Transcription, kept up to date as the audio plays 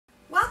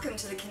Welcome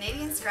to the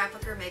Canadian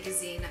Scrapbooker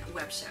Magazine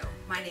web show.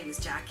 My name is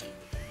Jackie.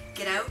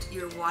 Get out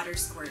your water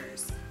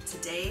squirters.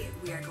 Today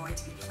we are going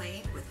to be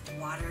playing with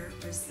water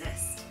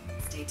resist.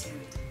 Stay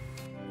tuned.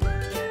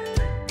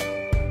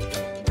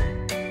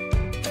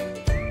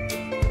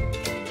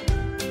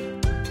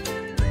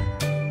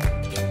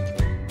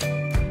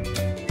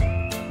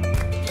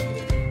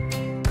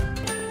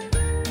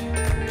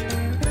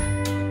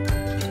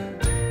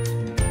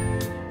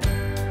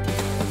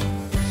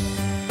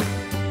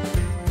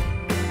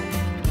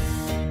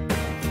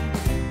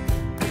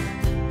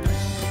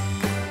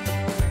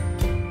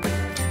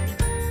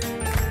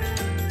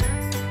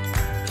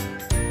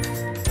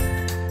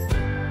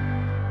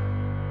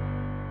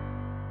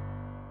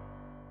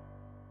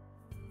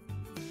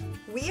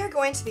 We are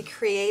going to be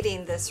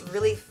creating this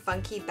really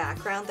funky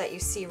background that you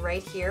see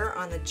right here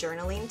on the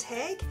journaling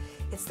tag.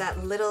 It's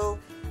that little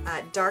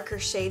darker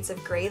shades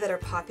of gray that are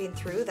popping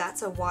through.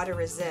 That's a water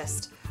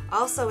resist.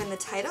 Also in the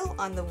title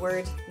on the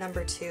word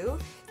number 2,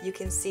 you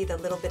can see the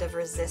little bit of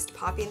resist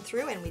popping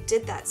through, and we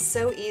did that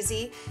so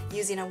easy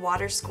using a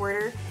water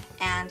squirter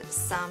and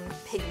some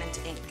pigment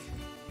ink.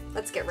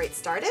 Let's get right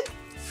started.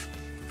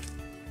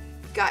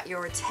 Got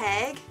your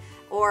tag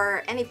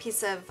or any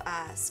piece of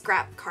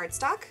scrap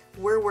cardstock.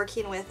 We're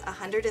working with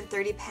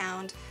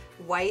 130-pound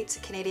white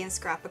Canadian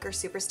Scrapbooker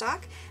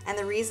Superstock, and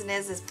the reason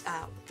is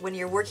when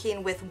you're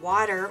working with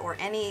water or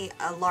any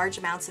large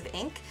amounts of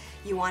ink,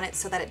 you want it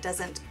so that it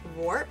doesn't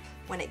warp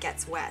when it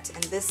gets wet,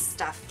 and this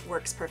stuff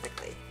works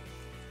perfectly.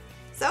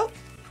 So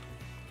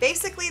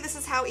basically this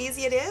is how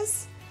easy it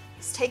is.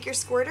 Just take your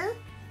squirter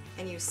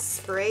and you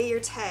spray your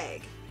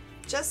tag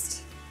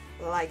just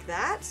like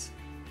that.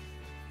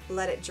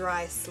 Let it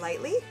dry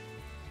slightly.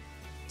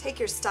 Take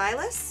your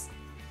stylus,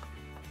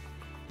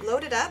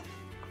 load it up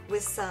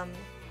with some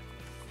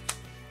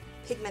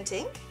pigment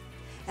ink,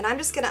 and I'm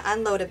just going to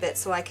unload a bit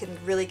so I can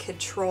really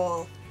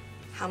control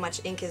how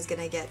much ink is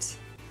going to get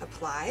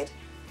applied.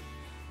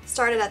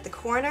 Start it at the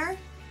corner,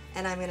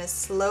 and I'm going to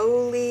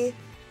slowly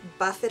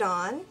buff it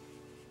on,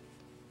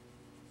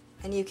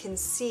 and you can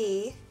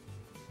see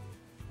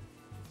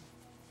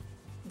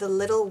the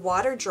little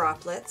water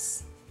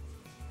droplets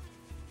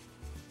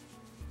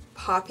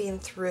popping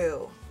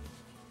through.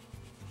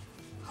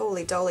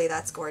 Holy dolly,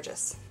 that's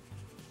gorgeous.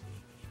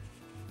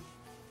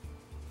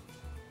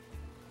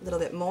 A little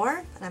bit more,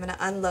 and I'm going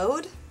to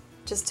unload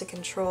just to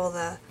control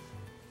the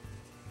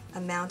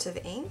amount of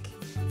ink.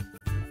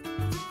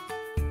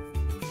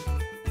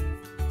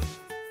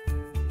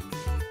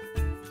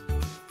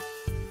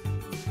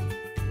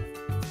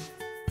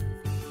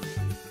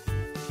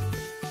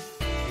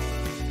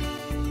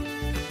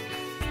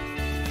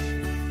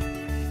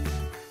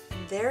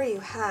 And there you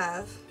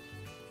have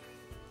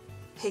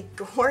a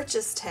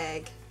gorgeous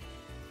tag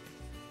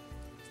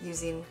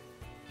using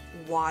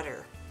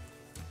water.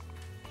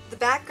 The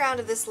background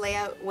of this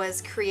layout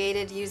was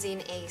created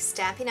using a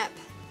Stampin' Up!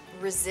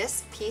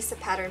 Resist piece of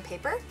pattern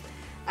paper.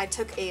 I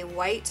took a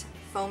white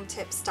foam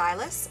tip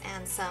stylus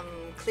and some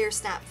clear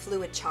snap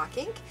fluid chalk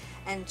ink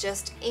and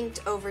just inked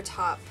over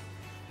top,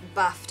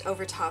 buffed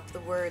over top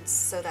the words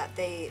so that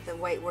the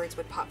white words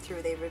would pop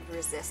through, they would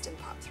resist and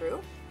pop through.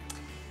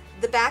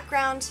 The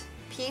background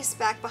piece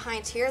back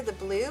behind here, the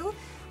blue,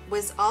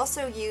 was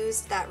also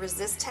used that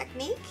resist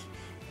technique.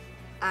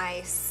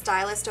 I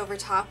stylused over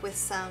top with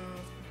some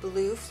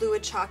blue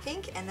fluid chalk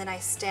ink, and then I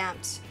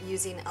stamped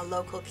using a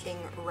Local King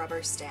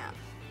rubber stamp.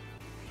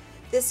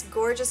 This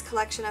gorgeous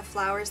collection of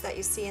flowers that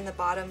you see in the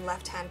bottom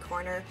left-hand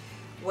corner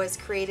was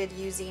created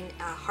using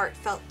a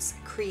Heartfelt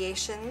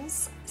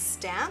Creations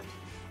stamp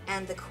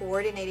and the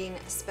Coordinating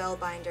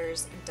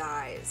Spellbinders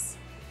dies.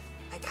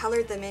 I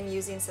colored them in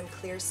using some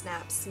Clear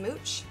Snap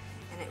Smooch,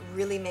 and it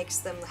really makes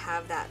them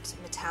have that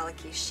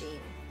metallic-y sheen.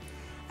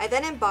 I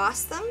then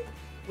embossed them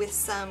with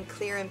some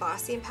clear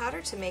embossing powder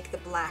to make the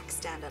black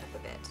stand out up a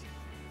bit.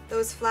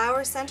 Those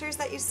flower centers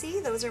that you see,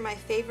 those are my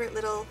favorite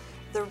little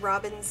The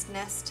Robin's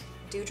Nest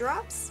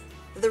dewdrops.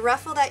 The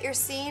ruffle that you're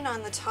seeing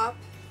on the top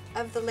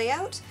of the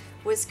layout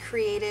was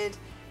created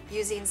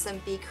using some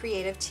Be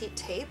Creative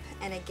tape,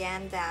 and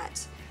again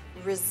that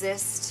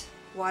resist,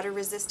 water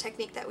resist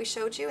technique that we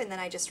showed you, and then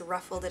I just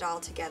ruffled it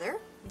all together.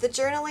 The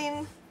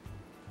journaling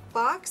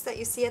box that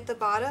you see at the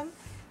bottom,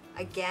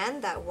 again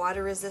that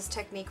water resist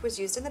technique was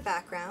used in the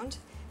background,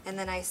 and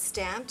then I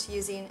stamped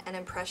using an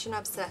Impression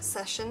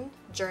Obsession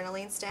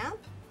journaling stamp,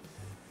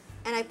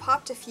 and I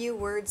popped a few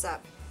words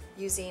up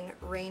using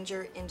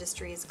Ranger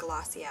Industries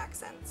glossy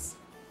accents.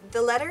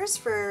 The letters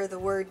for the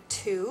word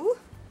to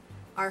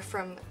are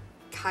from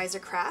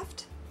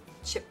Kaisercraft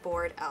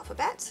chipboard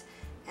alphabet,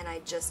 and I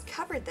just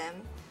covered them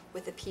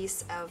with a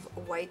piece of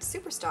white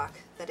Superstock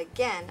that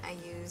again I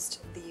used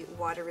the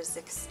water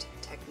resist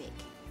technique.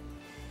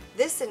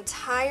 This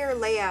entire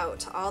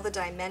layout, all the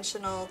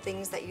dimensional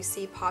things that you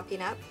see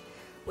popping up,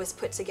 was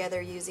put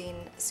together using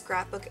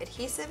scrapbook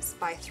adhesives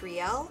by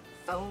 3L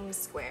foam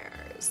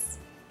squares.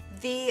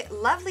 The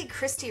lovely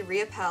Christy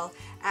Riopel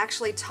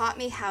actually taught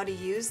me how to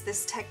use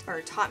this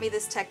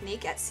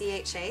technique at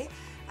CHA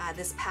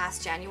this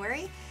past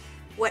January.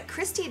 What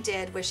Christy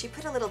did was she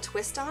put a little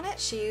twist on it.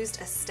 She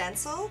used a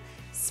stencil,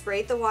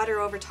 sprayed the water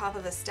over top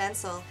of a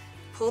stencil,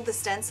 pulled the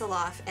stencil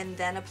off, and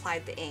then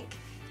applied the ink.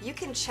 You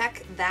can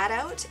check that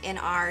out in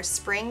our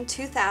spring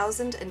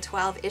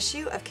 2012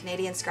 issue of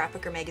Canadian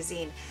Scrapbooker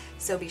magazine,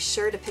 so be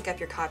sure to pick up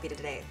your copy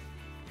today.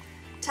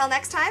 Till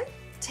next time,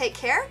 take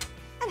care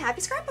and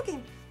happy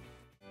scrapbooking!